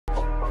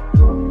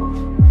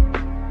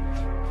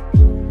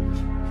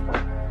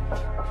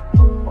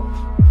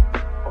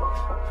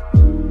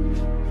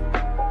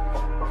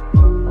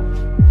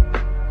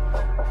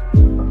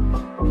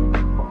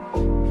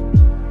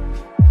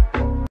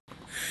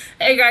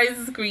guys,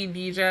 it's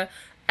Queendija,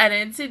 and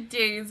in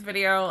today's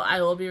video, I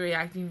will be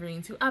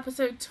reacting to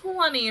episode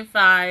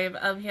 25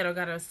 of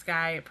Hirogaru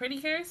Sky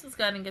Precure. So let's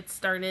go ahead and get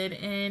started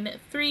in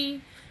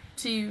 3,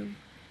 2,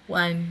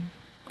 1,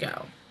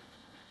 go.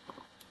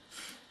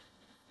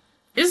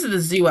 This is the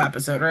zoo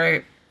episode,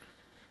 right?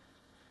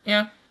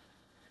 Yeah?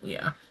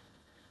 Yeah.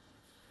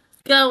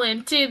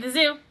 Going to the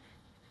zoo.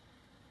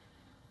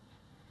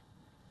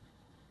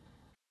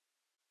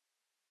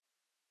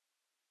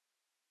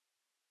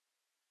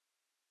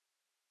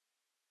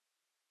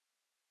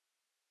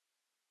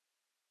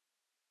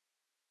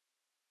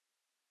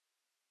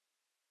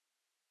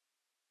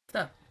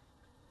 So,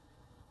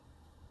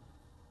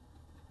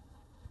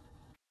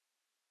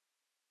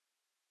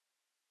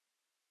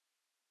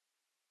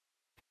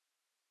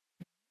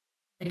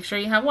 make sure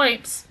you have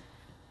wipes.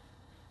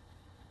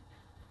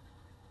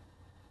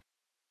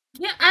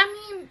 Yeah,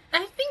 I mean,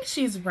 I think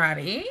she's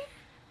ready.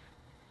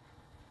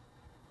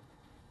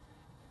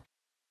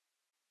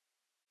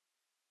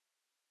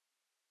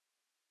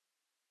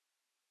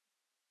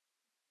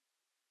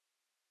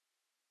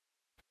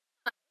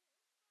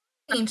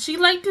 I mean, she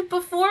liked it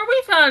before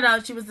we found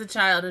out she was the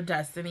child of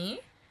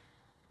destiny.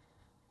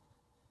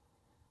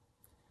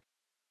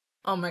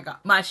 Oh my god,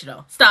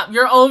 Mashiro, stop.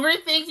 You're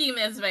overthinking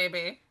this,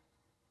 baby.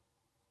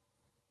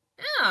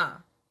 Yeah.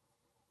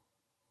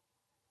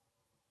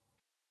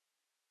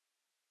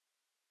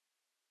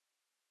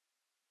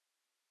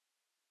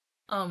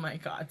 Oh my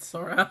god,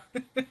 Sora.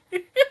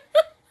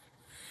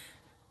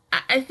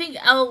 I think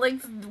Elle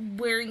likes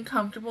wearing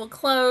comfortable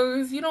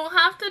clothes. You don't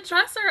have to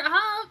dress her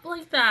up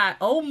like that.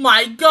 Oh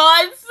my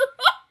god.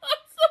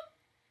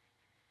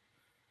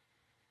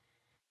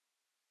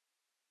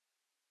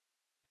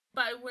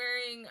 By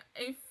wearing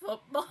a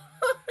football.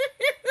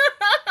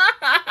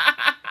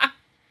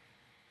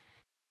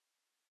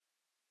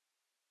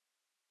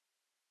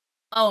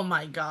 Oh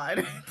my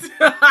god.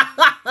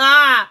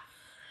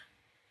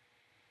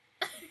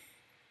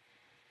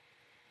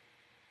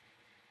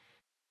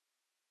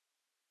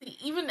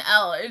 Even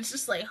Elle, it's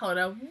just like, hold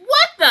on,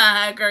 what the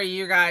heck are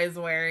you guys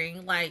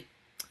wearing? Like,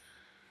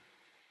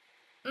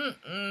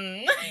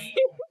 mm-mm.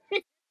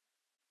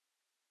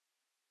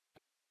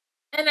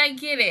 And I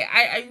get it.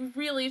 I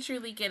really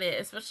truly get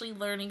it, especially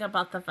learning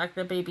about the fact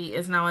that baby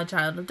is now a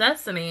child of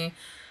destiny.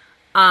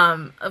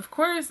 Of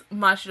course,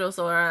 Mashiro,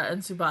 Sora,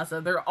 and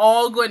Tsubasa, they're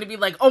all going to be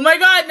like, oh my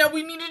god, no,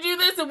 we need to do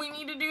this and we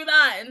need to do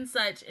that and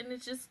such. And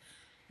it's just,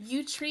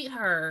 you treat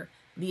her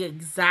the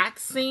exact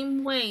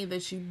same way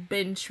that you've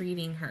been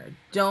treating her.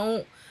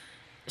 Don't,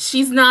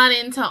 she's not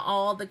into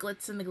all the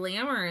glitz and the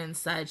glamour and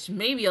such.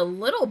 Maybe a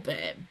little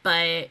bit,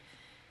 but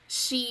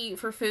she,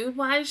 for food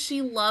wise,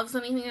 she loves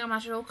anything that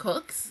Mashiro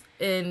cooks.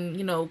 And,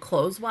 you know,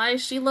 clothes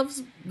wise, she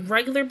loves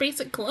regular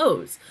basic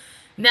clothes.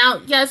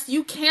 Now, yes,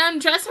 you can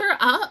dress her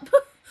up.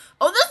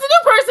 Oh, that's a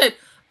new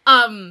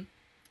person.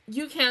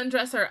 You can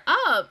dress her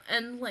up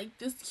and like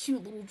this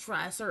cute little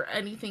dress or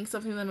anything,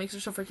 something that makes her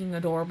so freaking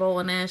adorable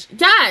and ish.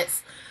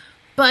 Yes,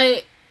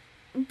 but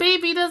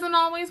baby doesn't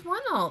always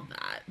want all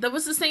that. That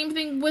was the same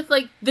thing with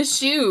like the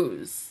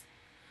shoes.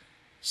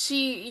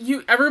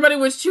 Everybody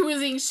was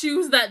choosing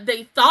shoes that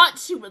they thought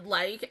she would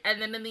like,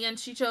 and then in the end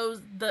she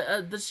chose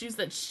the shoes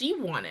that she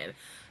wanted.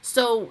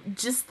 So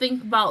just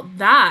think about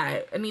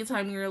that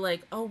anytime you're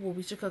like, oh well,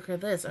 we should cook her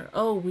this, or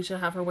oh, we should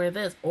have her wear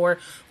this, or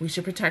we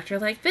should protect her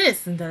like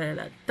this, and da da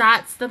da.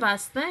 That's the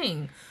best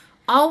thing.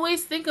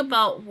 Always think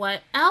about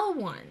what Elle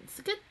wants.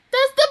 That's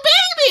the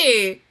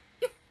baby.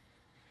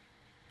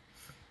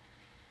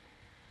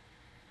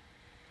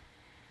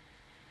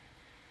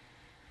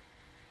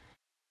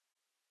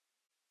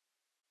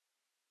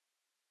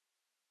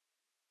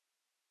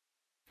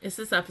 Is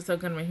this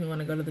episode gonna make me want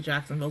to go to the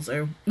Jacksonville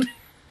Zoo?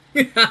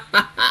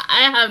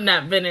 I have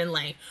not been in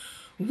like,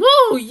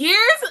 woo, years.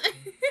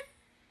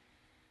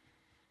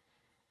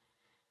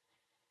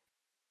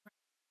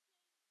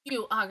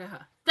 You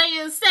Agaha.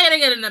 Say it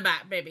again in the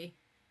back, baby.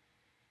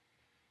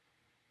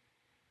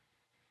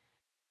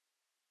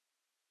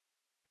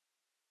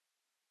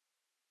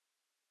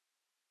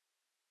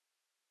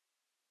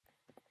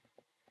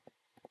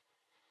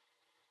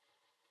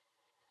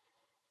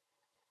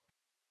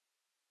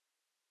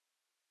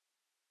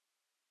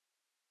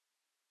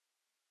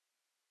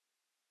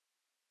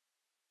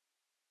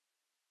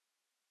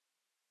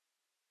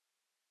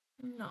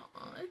 No,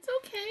 it's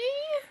okay.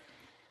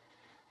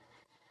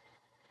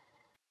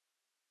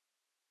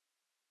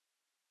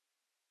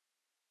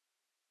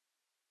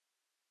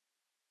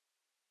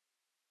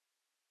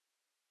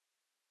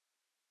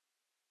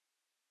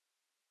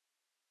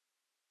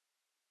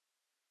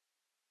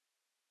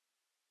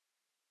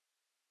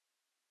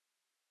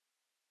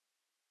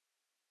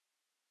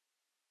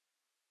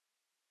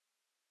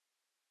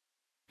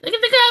 Look at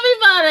the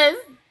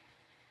capybaras.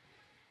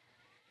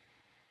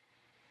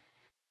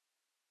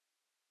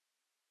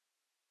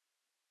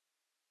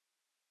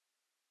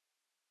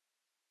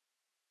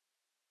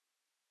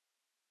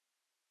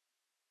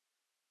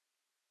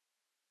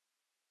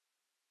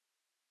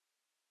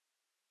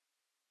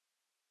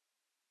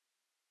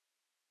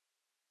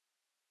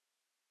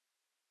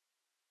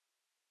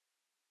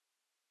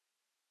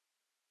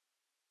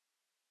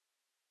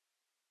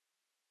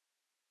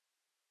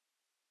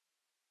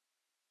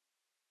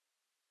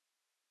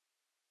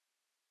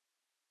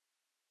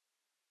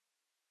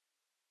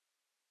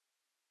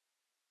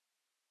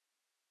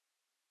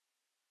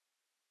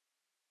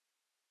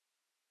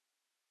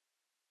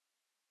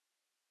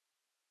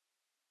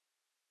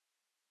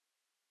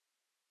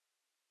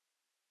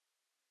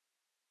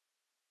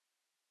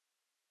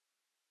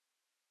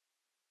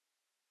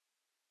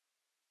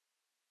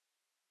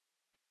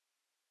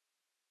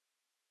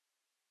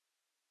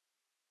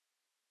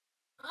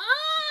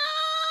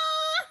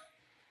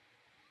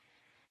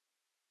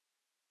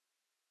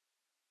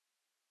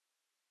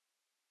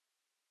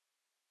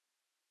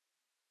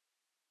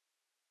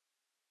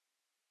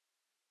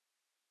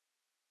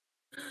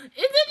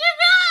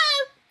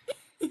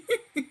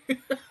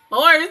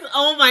 horse.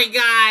 Oh my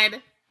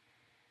god.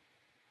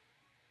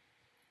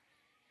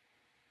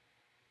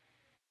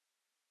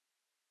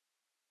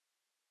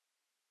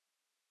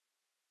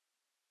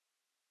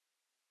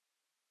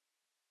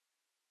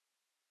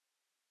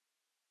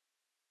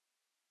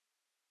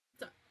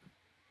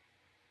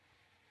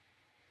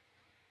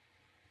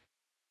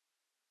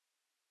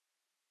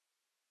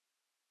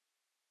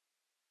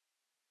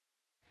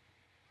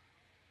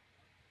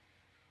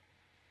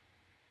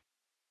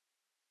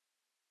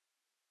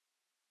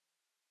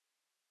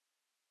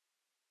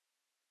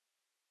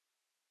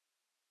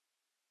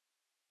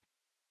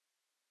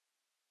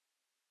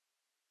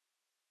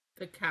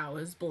 The cow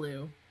is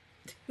blue.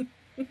 Even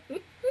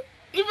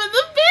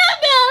the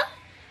panda.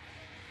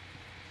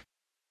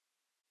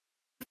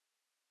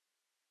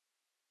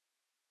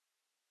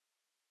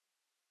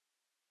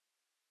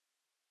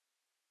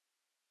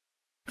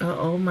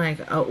 Oh my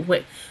god. Oh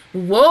wait.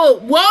 Whoa. Whoa.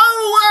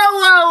 Whoa.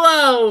 Whoa.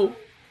 Whoa.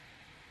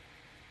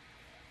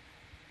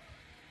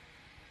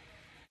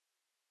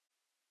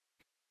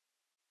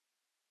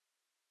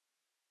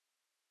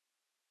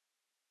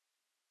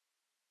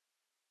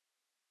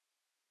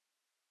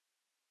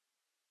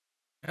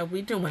 Are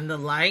we doing the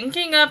Lion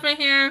King up in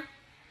here?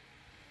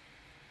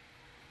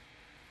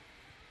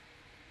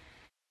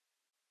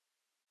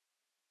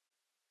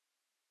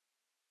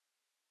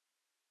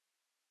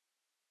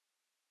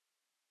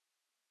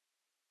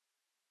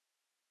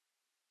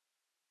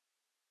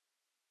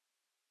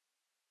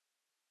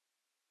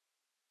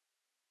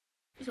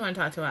 You want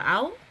to talk to an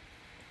owl?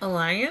 A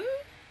lion?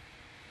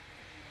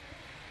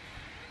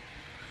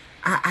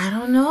 I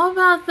don't know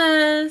about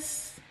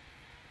this.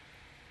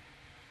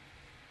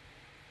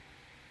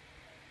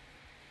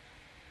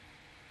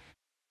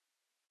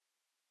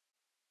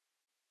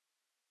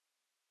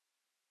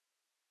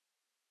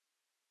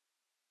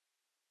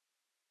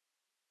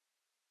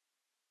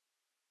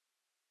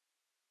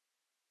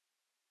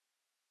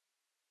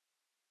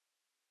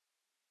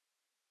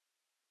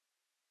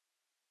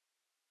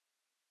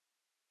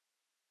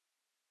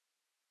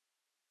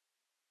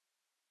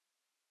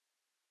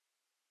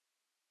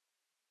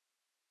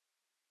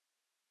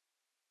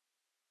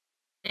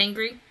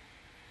 Angry?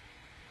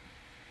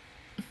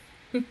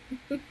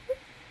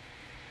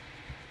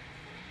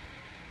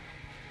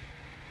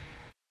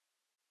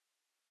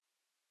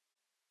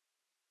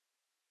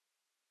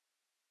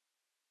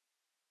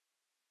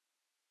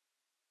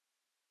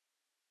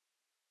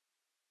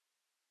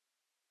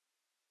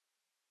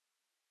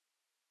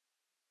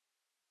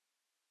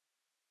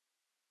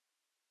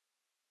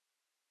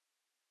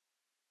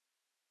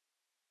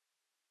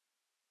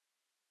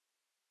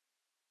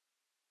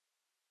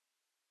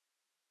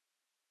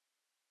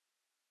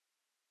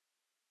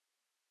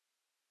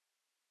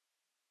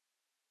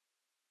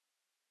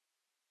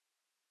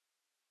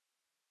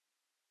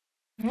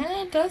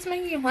 Yeah, it does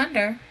make you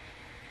wonder.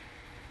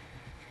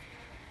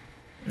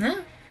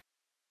 No.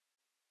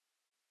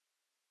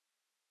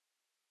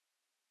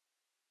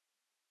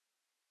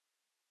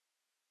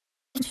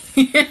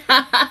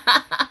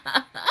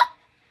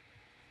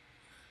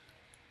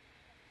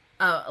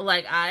 Oh,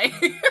 like I.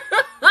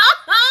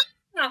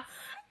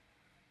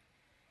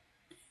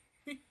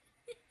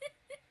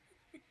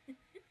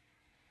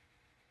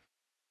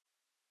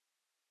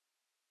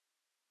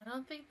 I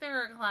don't think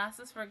there are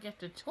classes for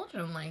gifted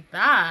children like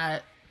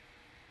that.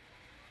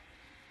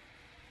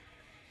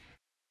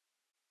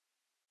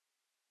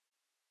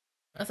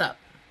 What's up?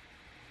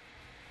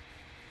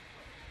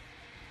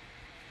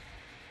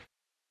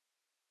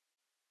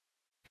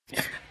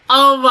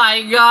 Oh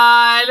my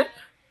god.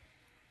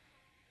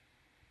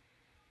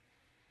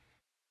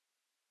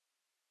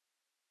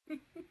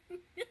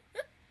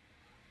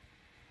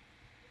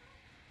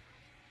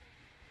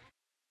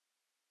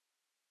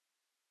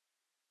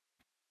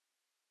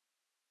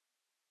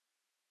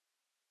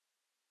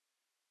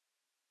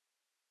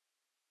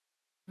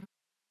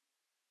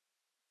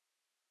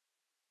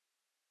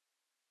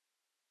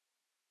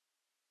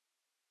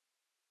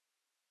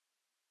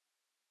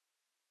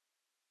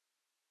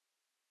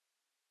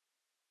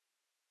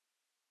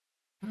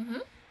 Mm-hmm.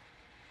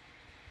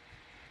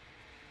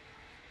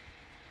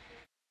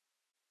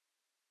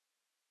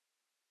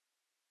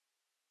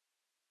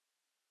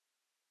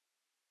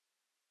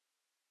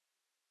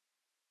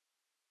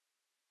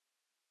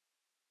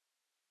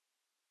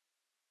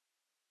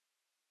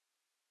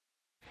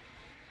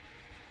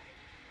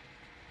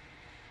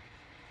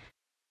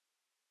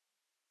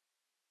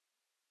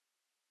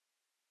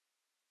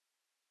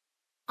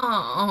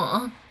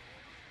 Oh.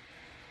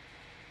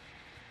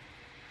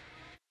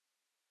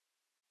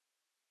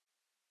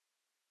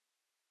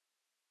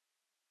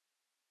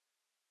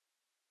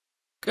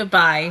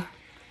 Goodbye.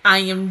 I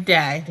am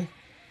dead.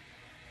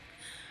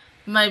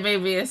 My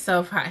baby is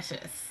so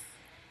precious.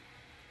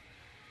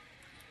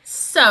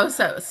 So,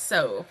 so,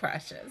 so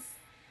precious.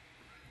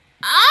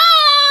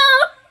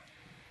 Ah!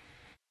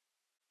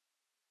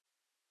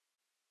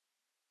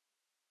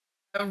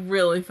 I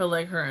really feel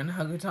like her and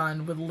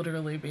Hagutan would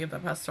literally be the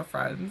best of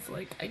friends.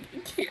 Like, I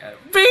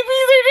can't.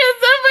 Babies are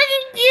just so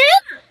fucking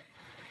cute!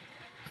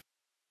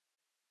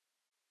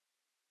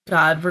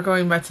 God, we're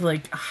going back to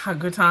like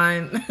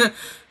Hakutan.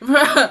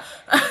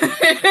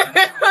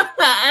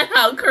 And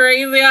how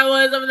crazy I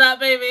was of that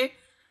baby.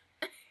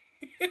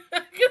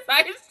 Because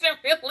I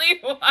really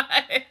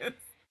was.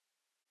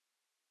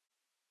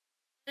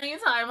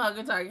 Anytime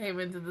Hakutan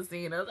came into the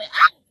scene, I was like,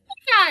 ah,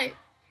 guy.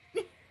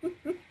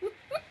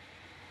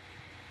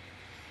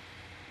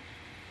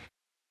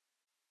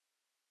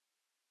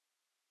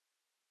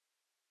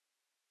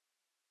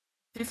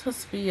 He's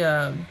supposed to be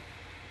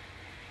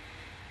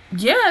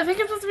yeah, I think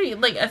it's supposed to be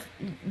like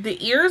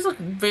the ears look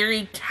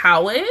very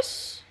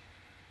cowish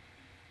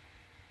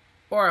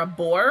or a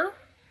boar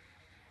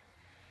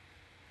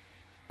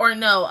or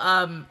no,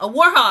 a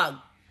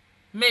warhog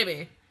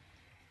maybe.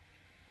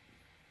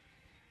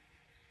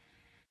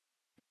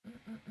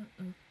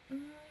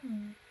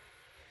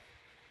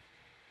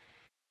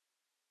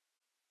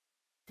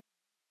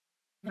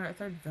 Our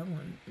third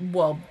villain.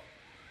 Well,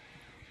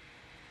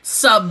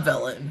 sub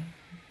villain,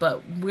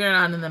 but we're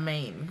not in the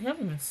main. We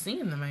haven't even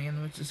seen the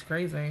main, which is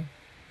crazy.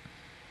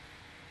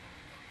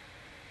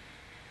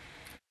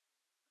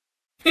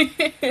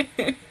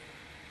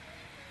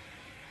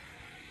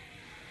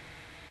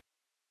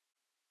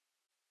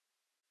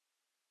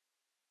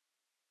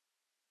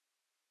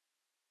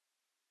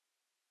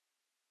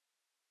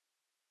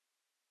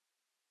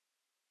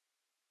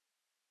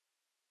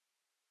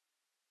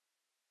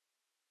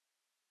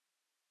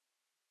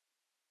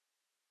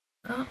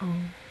 Uh oh.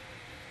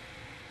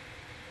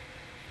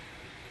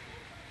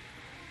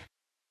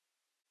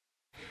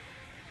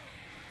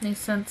 They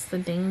sense the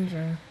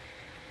danger.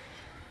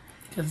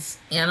 Because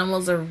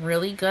animals are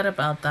really good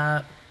about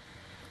that.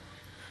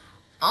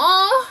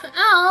 Oh,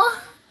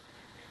 ow.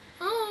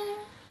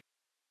 Oh.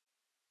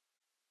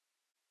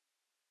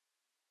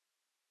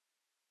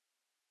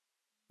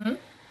 Hmm?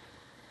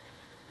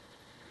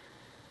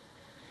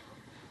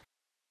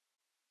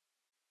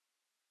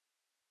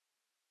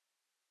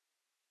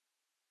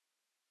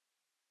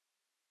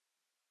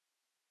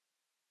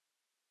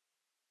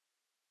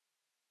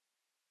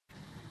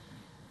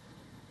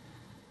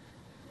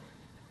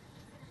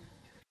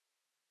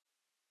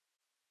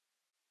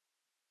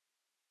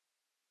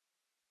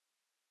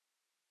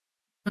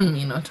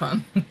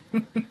 Minotaur.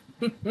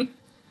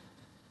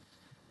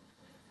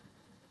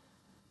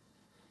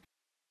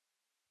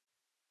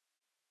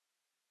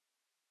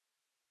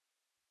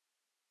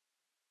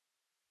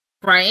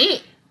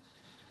 Right?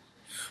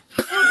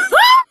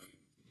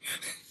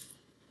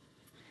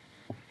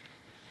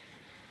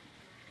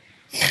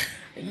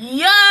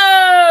 Yo!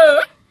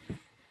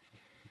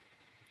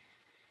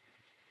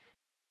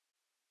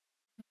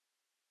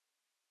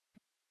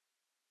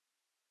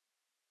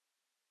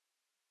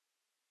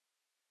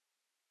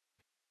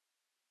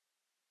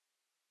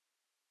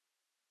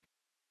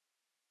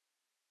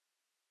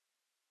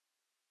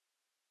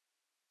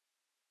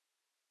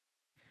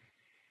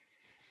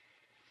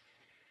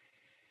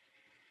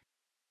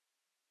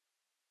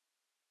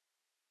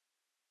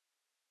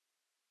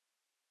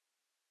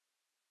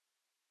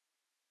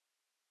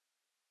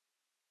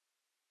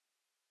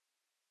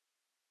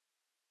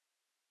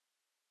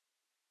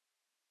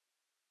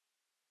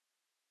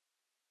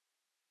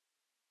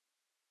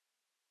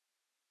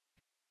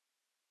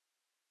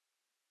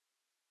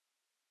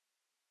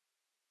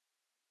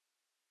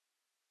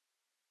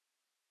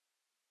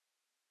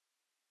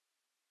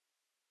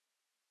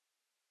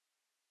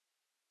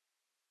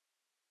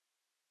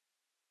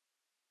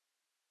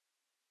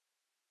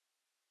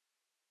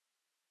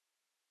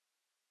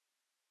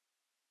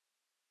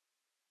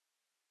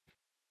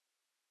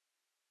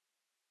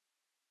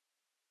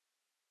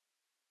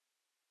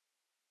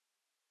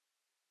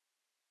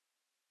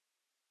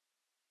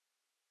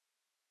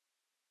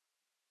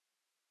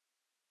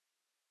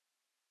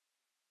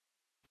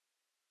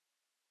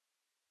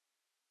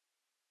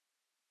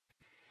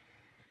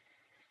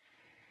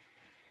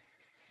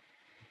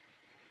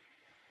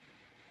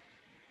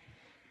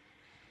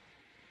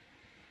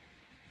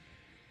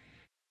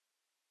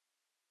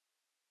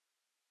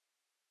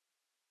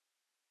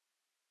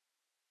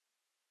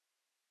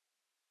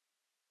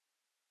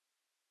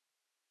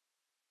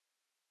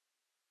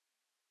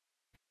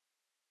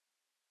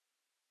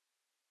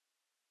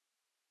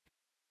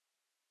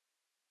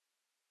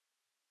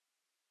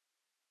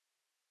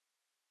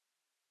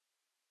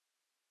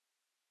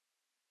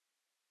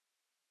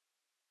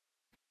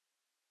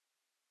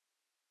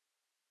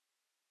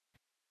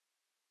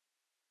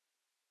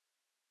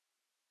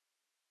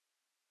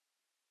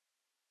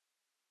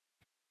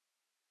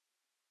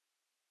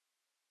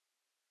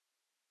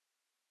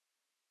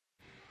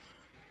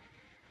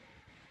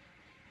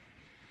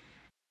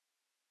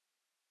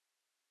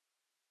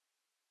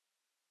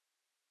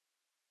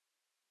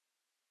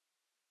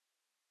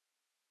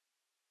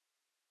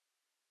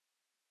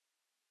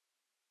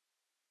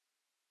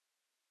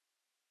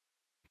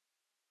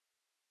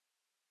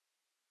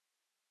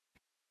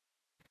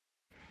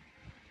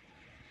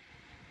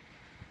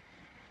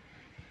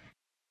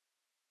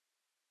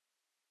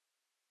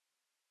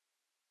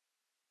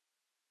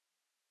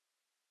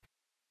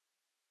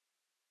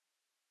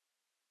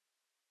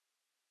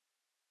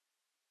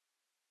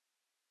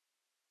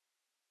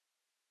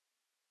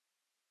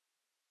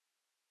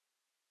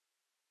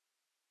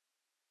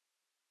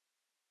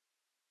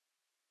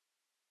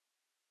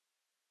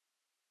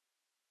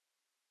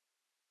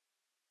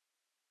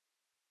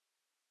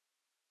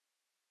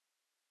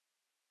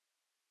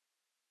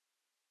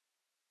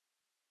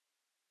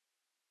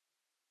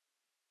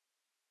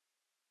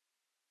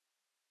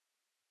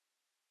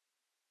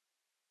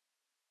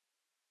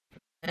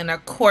 And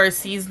of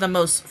course, he's the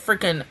most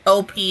freaking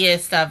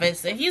OPest of it,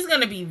 so he's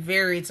gonna be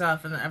very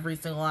tough in every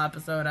single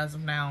episode as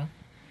of now.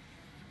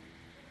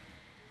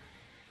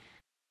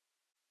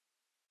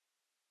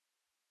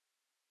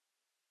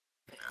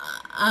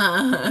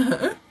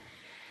 Uh,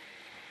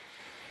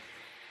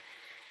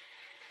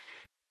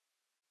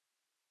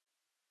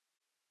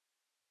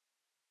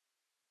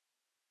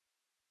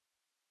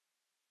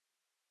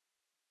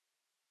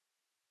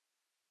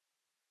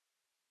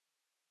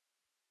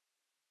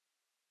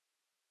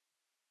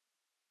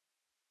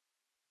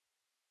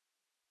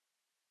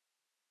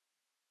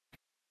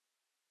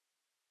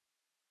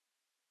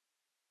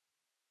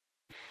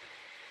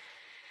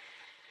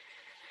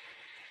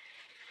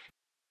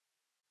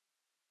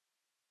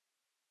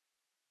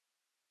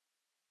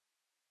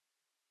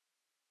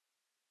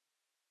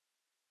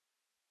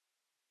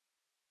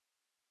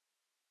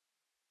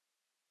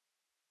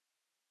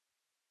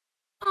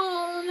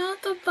 oh,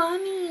 not the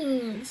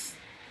bunnies.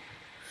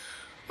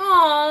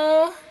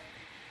 Oh,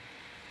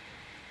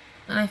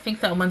 and I think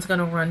that one's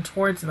gonna run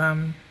towards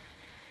them.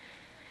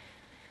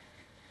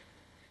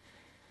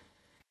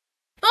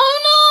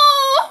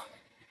 Oh no!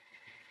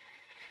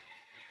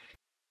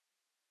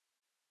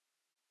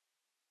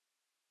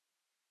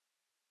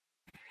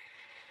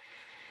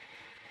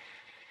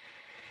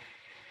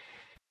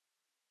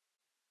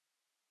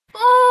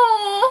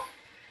 Oh,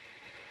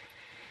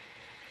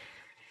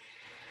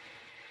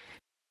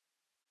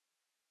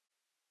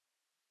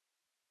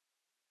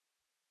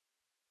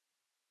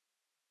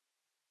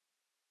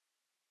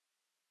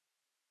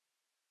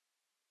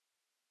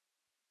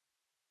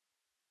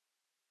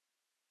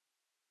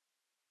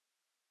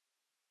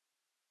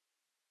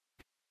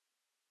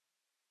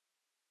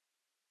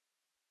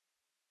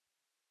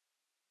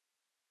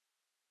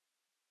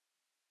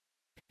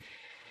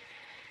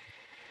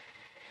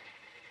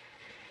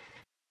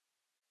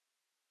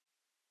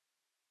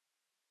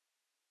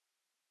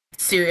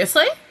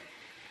 seriously?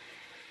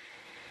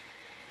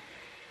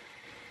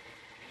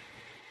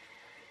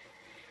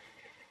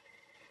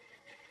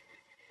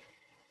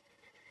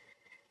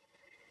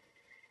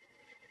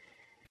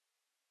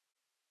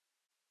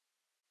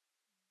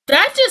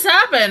 That just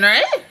happened,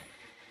 right?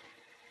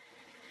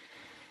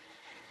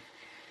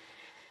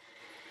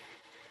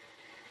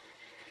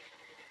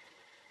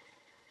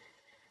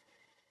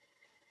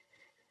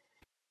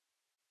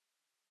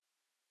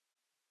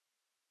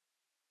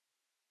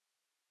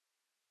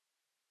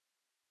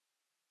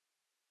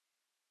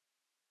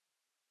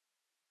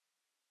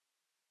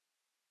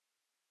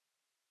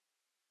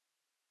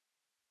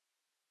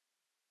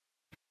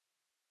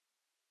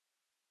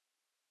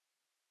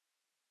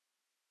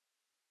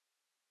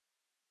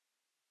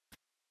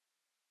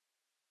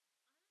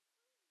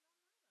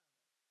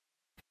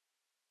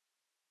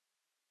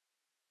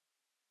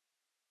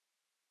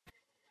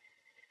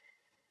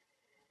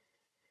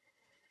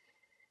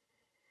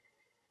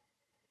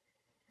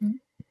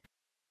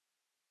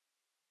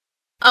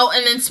 Oh,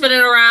 and then spin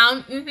it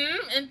around,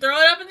 and throw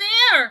it up in the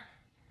air.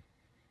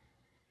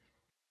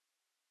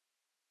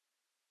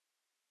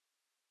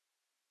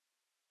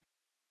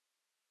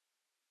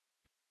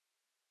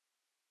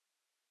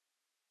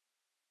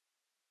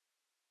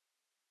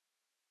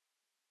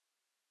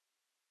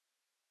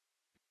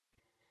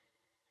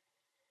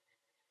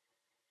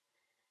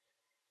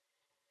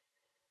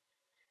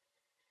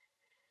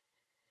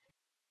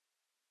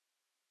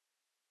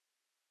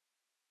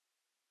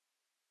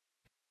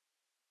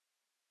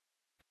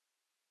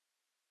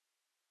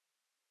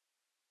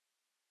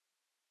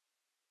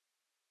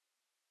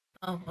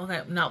 Oh,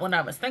 okay. Not what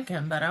I was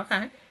thinking, but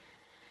okay.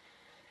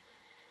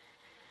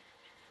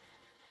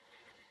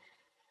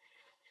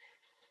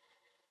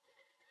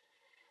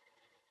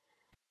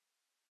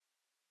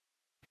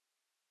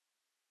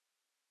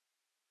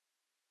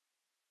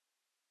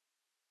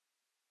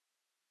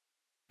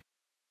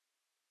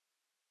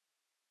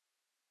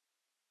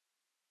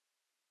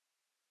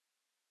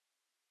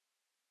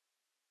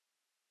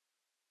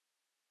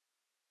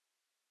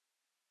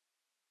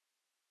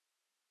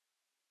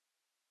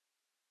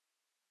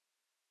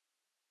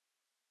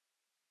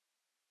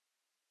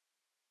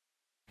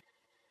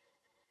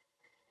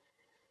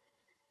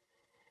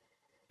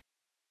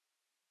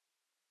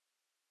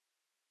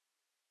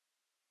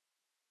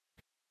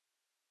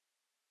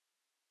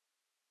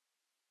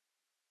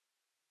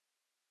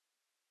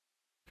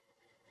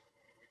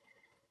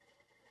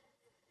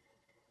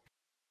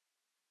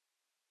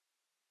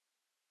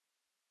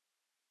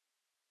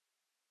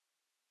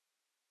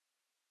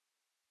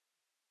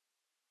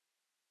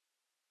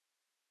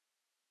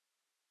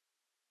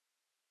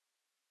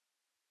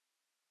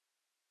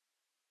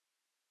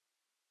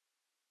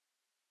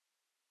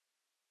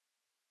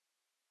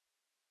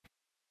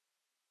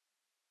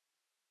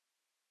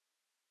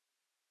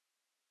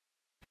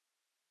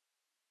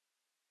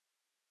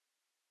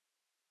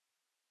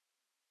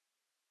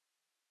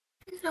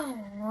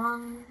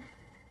 No.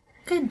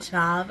 Good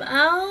job,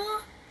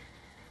 Elle.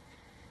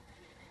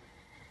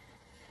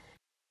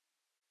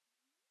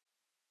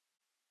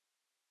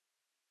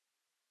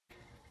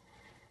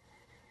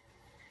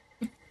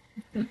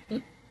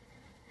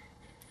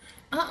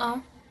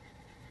 Uh-oh.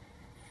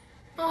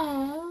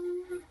 Oh,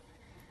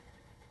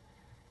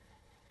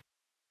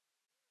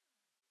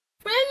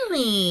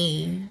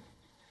 friendly.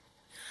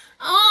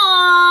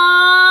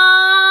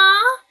 Aww.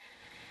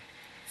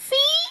 See?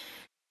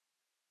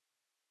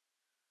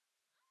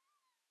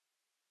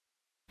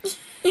 Cute.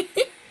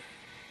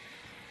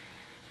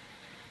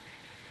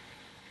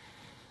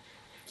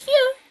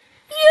 Cute.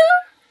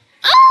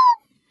 Oh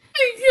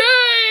my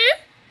god.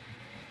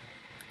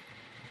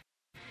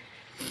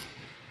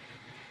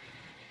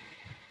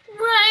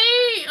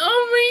 Right.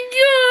 Oh my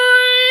god.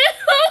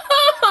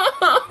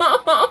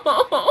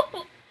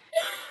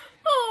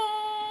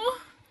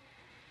 Oh.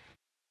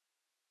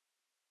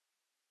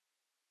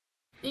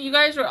 You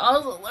guys were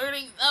also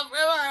learning stuff from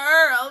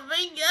her. Oh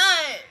my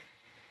god.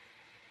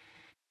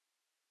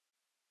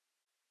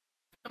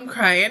 I'm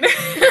crying.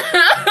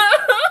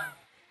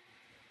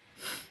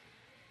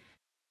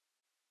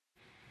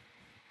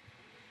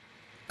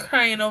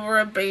 Crying over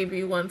a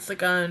baby once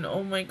again.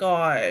 Oh my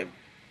god.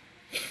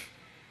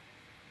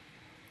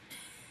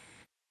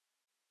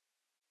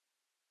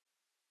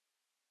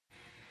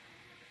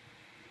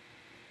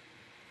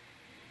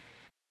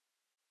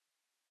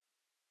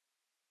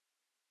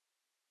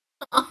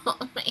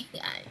 Oh my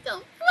god.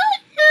 So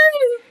funny.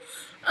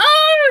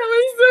 Oh, that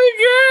was so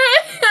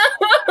good.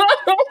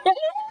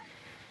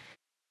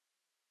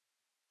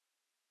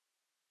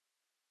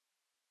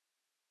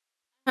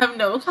 I have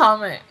no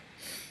comment.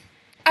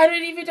 I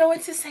don't even know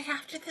what to say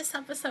after this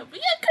episode. But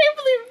yeah, I can't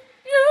believe.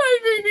 Yeah,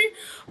 hi, baby.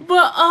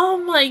 But oh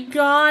my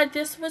god,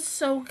 this was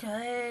so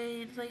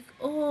good. Like,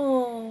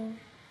 oh.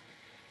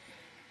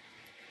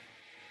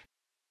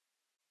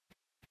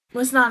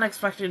 Was not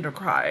expecting to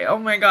cry. Oh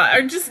my god.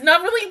 I just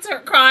not really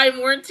to cry,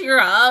 more tear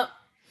up.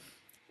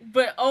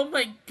 But oh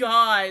my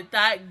god,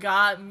 that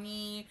got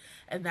me,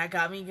 and that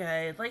got me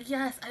good. Like,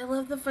 yes, I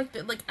love the fact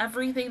that like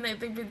everything that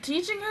they've been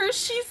teaching her,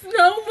 she's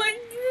now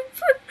like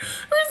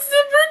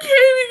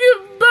reciprocating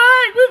it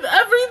back with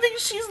everything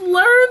she's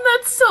learned.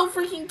 That's so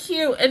freaking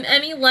cute. And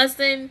any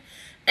lesson,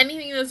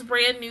 anything that's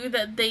brand new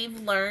that they've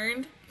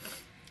learned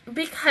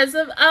because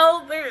of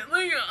Elle, they're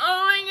like,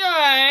 oh my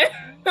god,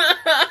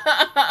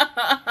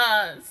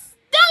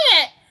 stop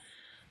it.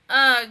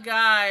 Oh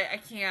god,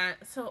 I can't.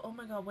 So, oh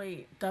my god,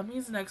 wait. That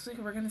means next week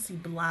we're gonna see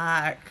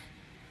Black.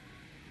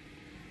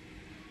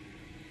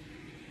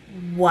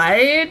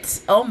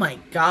 What? Oh my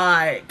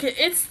god.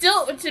 It's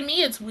still, to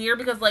me, it's weird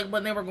because, like,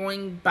 when they were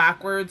going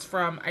backwards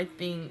from, I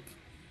think,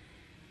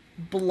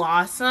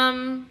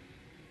 Blossom,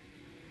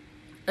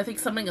 I think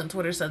something on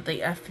Twitter said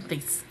I think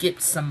they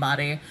skipped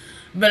somebody.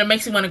 But it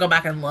makes me want to go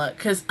back and look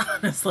because,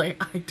 honestly,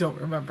 I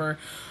don't remember.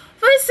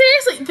 But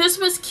seriously, this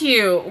was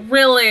cute.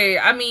 Really.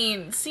 I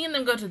mean, seeing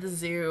them go to the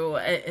zoo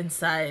and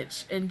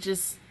such, and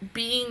just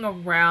being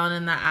around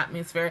in that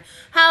atmosphere.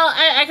 Hell,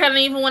 I kind of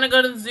even want to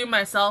go to the zoo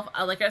myself.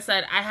 Like I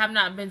said, I have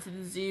not been to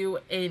the zoo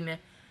in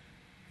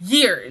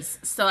years.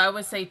 So I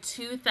would say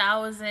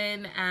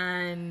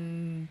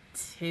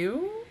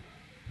 2002?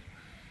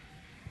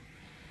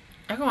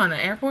 I go on an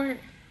airport?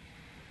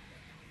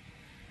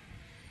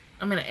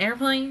 I'm in an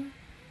airplane?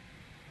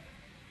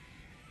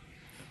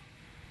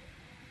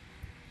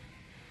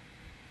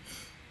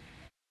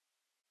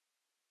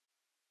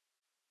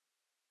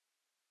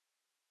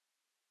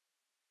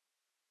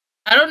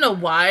 I don't know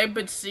why,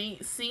 but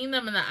seeing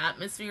them in the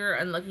atmosphere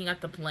and looking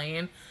at the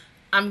plane,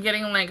 I'm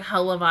getting like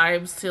hella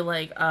vibes to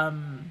like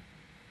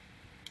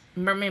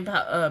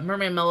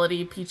Mermaid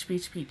Melody, Peach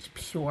Peach Peach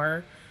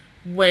Pure,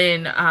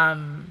 when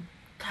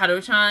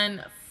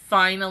Kado-chan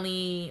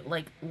finally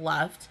like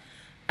left,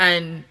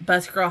 and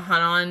best girl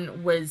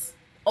Hanan was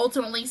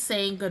ultimately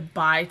saying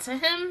goodbye to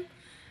him.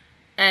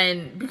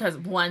 And because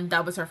one,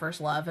 that was her first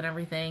love and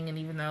everything, and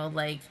even though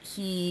like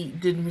he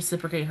didn't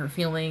reciprocate her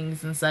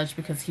feelings and such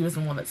because he was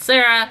in love with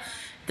Sarah,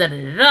 da da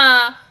da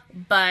da,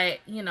 but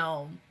you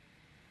know,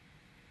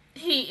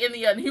 he in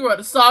the end he wrote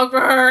a song for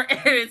her and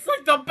it's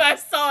like the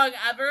best song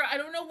ever. I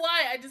don't know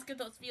why, I just get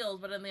those feels,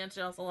 but in the end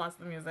she also lost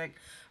the music.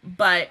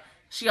 But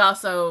she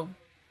also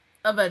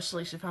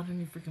eventually she found her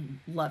new freaking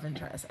love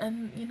interest,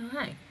 and you know,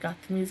 hey,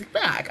 got the music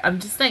back. I'm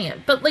just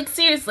saying. But like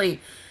seriously,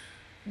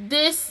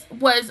 this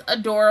was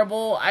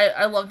adorable.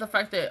 I love the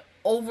fact that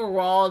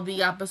overall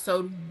the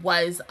episode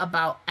was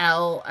about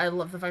Elle. I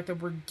love the fact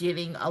that we're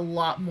getting a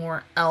lot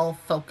more Elle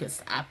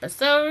focused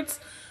episodes,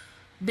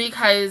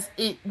 because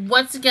it,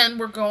 once again,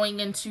 we're going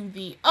into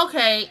the,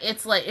 okay,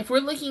 it's like if we're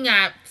looking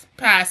at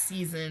past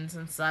seasons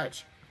and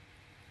such,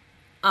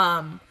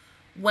 um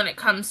when it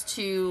comes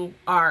to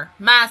our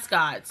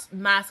mascots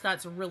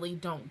really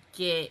don't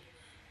get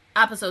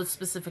episodes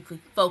specifically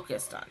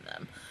focused on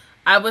them.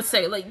 I would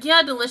say, like,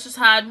 yeah, Delicious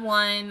had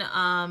one.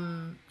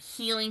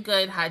 Healing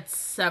Good had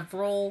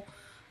several.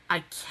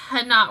 I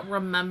cannot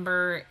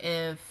remember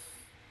if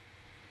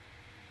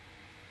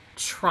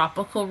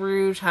Tropical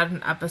Rouge had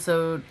an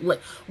episode. Like,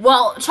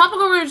 well,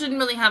 Tropical Rouge didn't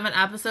really have an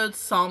episode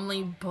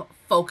solely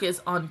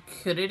focused on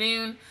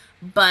Kuradun,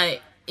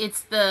 but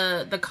it's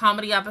the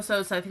comedy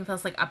episode. So I think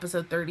that's like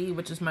episode 30,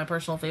 which is my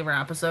personal favorite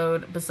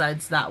episode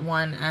besides that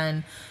one,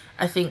 and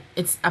I think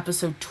it's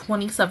episode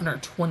 27 or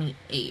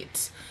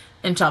 28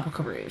 in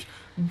Tropical Rouge.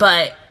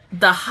 But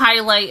the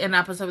highlight in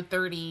episode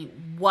 30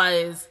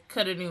 was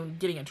Kuranoon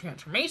getting a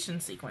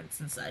transformation sequence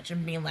and such,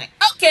 and being like,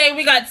 okay,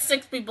 we got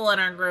 6 people in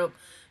our group,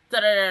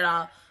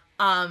 da-da-da-da.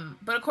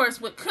 But of course,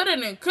 with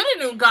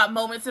Kuranoon got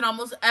moments in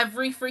almost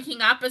every freaking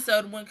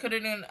episode when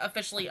Kuranoon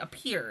officially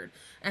appeared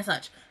and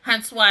such.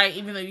 Hence why,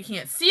 even though you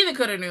can't see the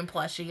Kuranoon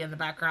plushie in the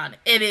background,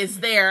 it is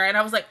there. And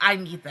I was like, I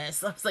need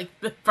this. I was like,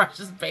 the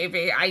precious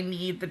baby, I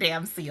need the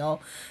damn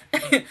seal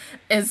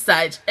and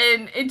such.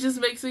 And it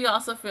just makes me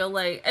also feel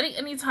like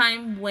any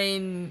time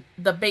when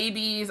the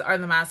babies or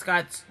the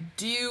mascots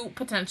do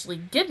potentially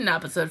get an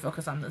episode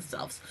focused on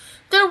themselves,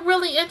 they're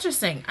really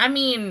interesting. I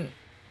mean,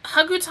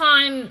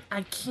 Hakutan,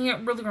 I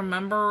can't really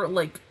remember,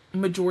 like,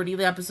 majority of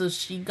the episodes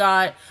she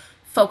got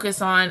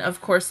focus on,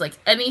 of course, like,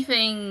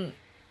 anything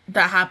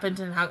that happened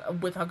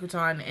with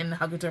Hakutan in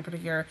Hakuto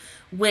Precure,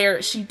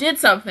 where she did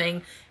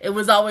something, it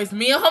was always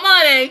Mia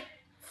Hamane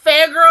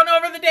fangirling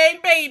over the dang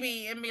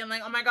baby and being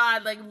like, oh my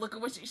god, like, look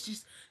at what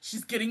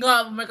she's getting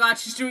up, oh my god,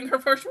 she's doing her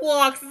first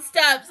walks and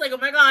steps, like, oh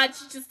my god,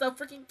 she's just so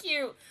freaking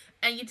cute.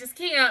 And you just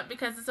can't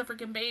because it's a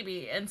freaking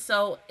baby. And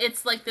so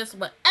it's like this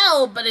with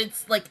Elle, but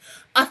it's like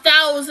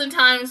 1,000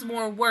 times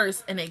more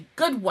worse in a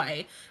good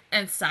way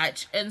and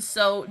such. And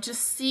so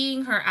just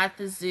seeing her at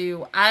the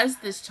zoo as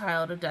this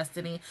child of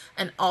destiny,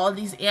 and all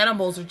these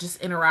animals are just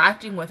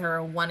interacting with her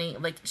and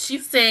wanting, like,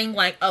 she's saying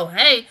like, oh,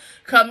 hey,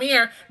 come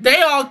here.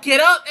 They all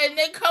get up and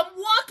they come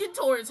walking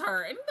towards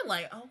her. And you're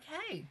like,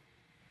 okay,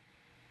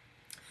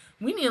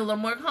 we need a little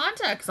more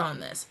context on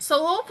this.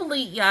 So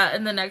hopefully, yeah,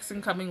 in the next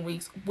and coming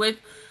weeks with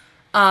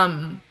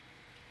I'm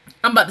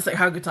about to say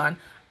Hakutan,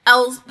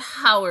 Elle's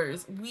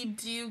powers, we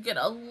do get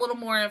a little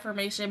more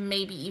information,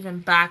 maybe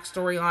even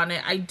backstory on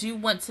it. I do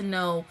want to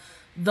know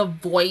the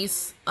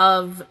voice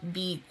of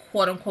the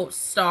quote-unquote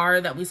star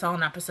that we saw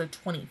in episode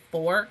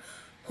 24,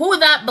 who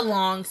that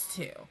belongs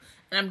to.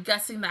 And I'm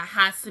guessing that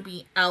has to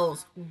be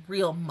Elle's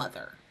real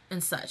mother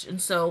and such.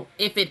 And so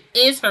if it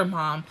is her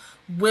mom,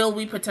 will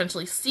we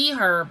potentially see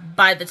her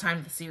by the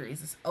time the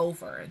series is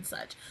over and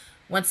such?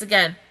 Once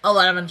again, a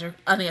lot of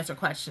unanswered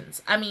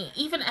questions. I mean,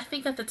 even I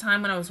think at the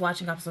time when I was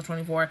watching episode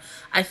 24,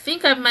 I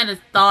think I might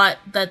have thought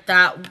that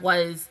that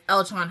was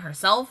Eltron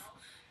herself,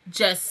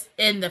 just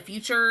in the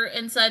future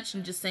and such,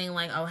 and just saying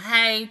like, oh,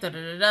 hey,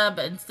 da-da-da-da,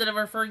 but instead of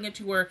referring it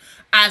to her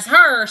as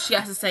her, she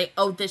has to say,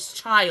 oh, this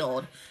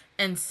child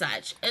and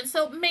such. And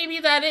so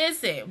maybe that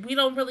is it. We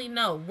don't really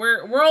know.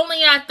 We're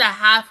only at the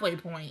halfway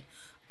point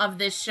of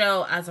this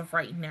show as of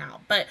right now,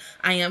 but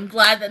I am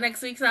glad that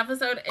next week's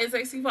episode is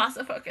a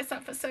Tsubasa focus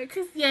episode,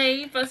 because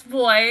yay, best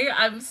boy,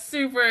 I'm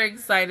super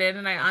excited,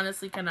 and I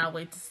honestly cannot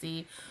wait to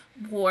see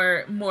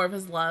more of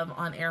his love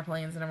on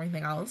airplanes and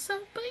everything else. So,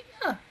 but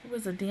yeah, it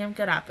was a damn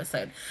good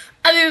episode.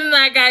 Other than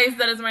that, guys,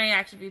 that is my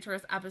reaction view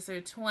towards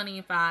episode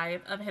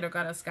 25 of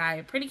Hirogaru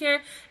Sky Precure.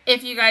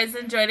 If you guys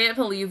enjoyed it,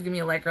 please give me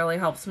a like, really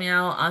helps me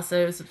out.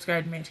 Also,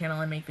 subscribe to my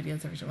channel and make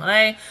videos every single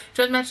day.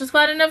 Join the Match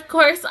Squad, and of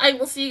course, I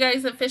will see you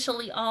guys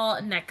officially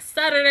all next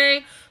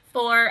Saturday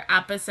for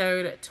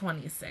episode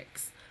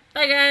 26.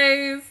 Bye,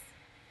 guys!